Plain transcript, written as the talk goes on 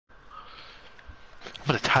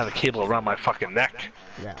gonna tie the cable around my fucking neck.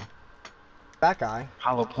 Yeah. That guy.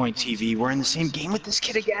 Hollow Point TV. We're in the same game with this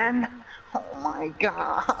kid again? Oh my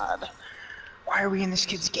god. Why are we in this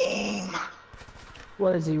kid's game?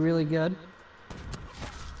 What, is he really good?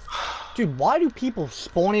 Dude, why do people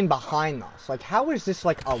spawn in behind us? Like, how is this,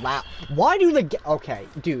 like, allowed? Why do the... Okay,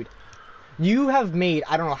 dude. You have made,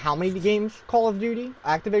 I don't know how many games, Call of Duty,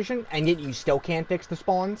 Activision, and yet you still can't fix the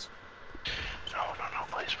spawns? No,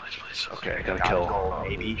 please. Okay, I gotta kill. Goal,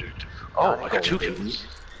 maybe. Oh, I got 2 kills.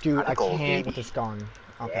 Dude, I goal, can't baby. with this gun.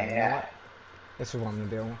 Okay, you know Yeah. what? This is what I'm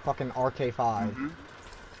gonna do. Fucking RK5.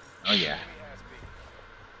 Oh yeah.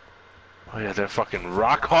 Oh yeah, they're fucking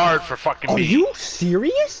rock hard for fucking Are me. you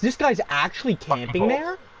serious? This guy's actually camping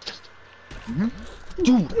there?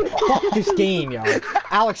 Dude, fuck this game, yo.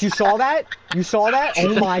 Alex, you saw that? You saw that?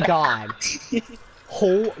 Oh my god.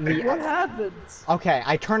 Holy... What happens? Okay,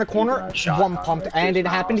 I turn a corner, one pumped, and it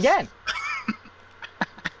happened again.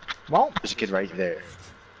 Well... There's a kid right there.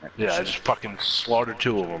 Yeah, I just fucking slaughtered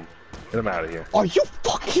 2 of them. Get them out of here. Are you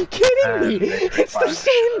fucking kidding me? It's the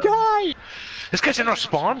same guy! This guy's in our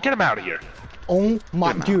spawn? Get him out of here. Oh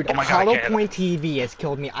my... Dude, Oh my God, I Hollow can't. Point TV has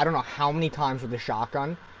killed me I don't know how many times with a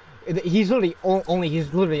shotgun. He's literally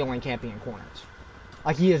only camping in corners.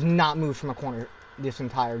 Like, he has not moved from a corner this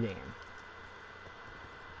entire game.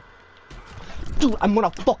 Dude, I'm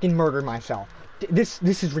gonna fucking murder myself. This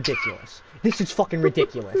is ridiculous. This is fucking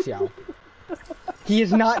ridiculous, yo. He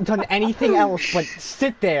has not done anything else but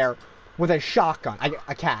sit there with a shotgun,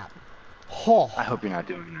 a cap. Oh. I hope you're not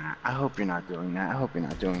doing that. I hope you're not doing that. I hope you're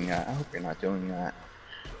not doing that. I hope you're not doing that.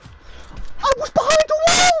 I was behind the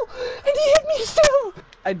wall, and he hit me still.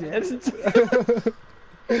 I did.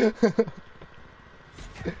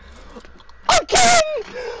 Again!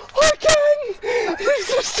 It's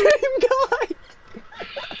the same guy!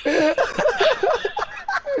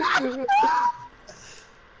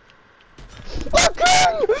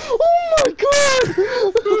 Again! Oh my god!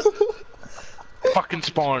 Fucking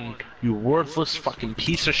spawn, you worthless fucking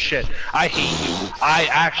piece of shit. I hate you. I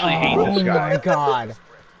actually hate this guy. Oh my god.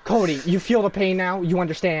 Cody, you feel the pain now? You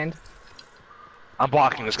understand? I'm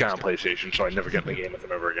blocking this guy on PlayStation so I never get in the game with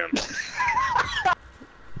him ever again.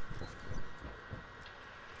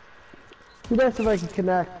 Who knows if I can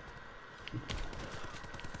connect?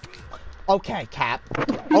 Okay, Cap.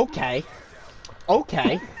 Okay.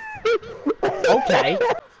 Okay. Okay.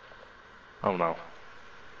 Oh no.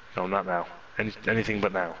 No, not now. Anything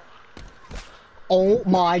but now. Oh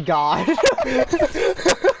my god.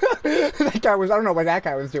 That guy was, I don't know what that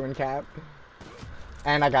guy was doing, Cap.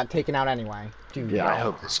 And I got taken out anyway. Dude. Yeah, I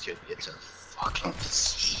hope this kid gets a fucking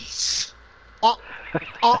disease. Oh.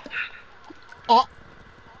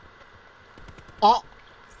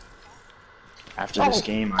 After this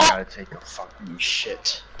game, I gotta take a fucking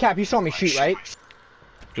shit. Cap, you saw me shoot, right?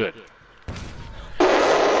 Good.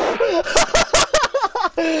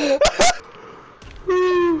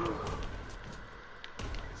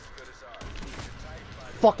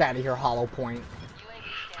 Fuck out of here, Hollow Point.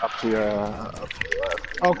 Up to your left.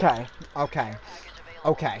 Okay.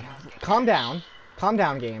 Calm down,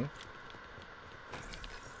 game.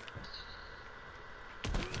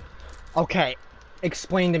 Okay,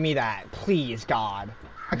 explain to me that, please, God.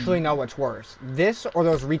 Actually, no, what's worse, this or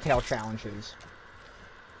those retail challenges?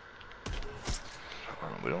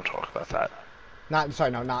 We don't talk about that. Not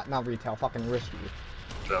retail, fucking risky.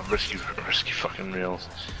 The risky fucking reels.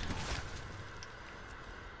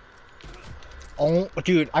 Oh,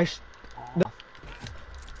 dude, and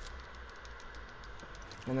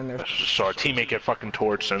then there's... I just saw a teammate get fucking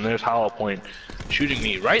torched, and there's Hollow Point shooting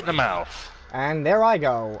me right in the mouth. And there I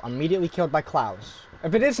go, immediately killed by Klaus.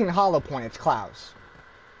 If it isn't Hollow Point, it's Klaus.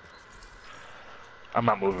 I'm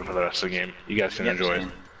not moving for the rest of the game. You guys can enjoy it.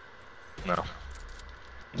 No.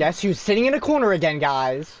 Guess who's sitting in a corner again,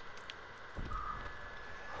 guys?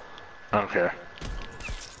 I don't care.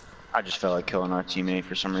 I just felt like killing our teammate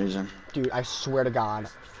for some reason. Dude, I swear to God,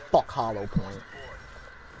 fuck Hollow Point.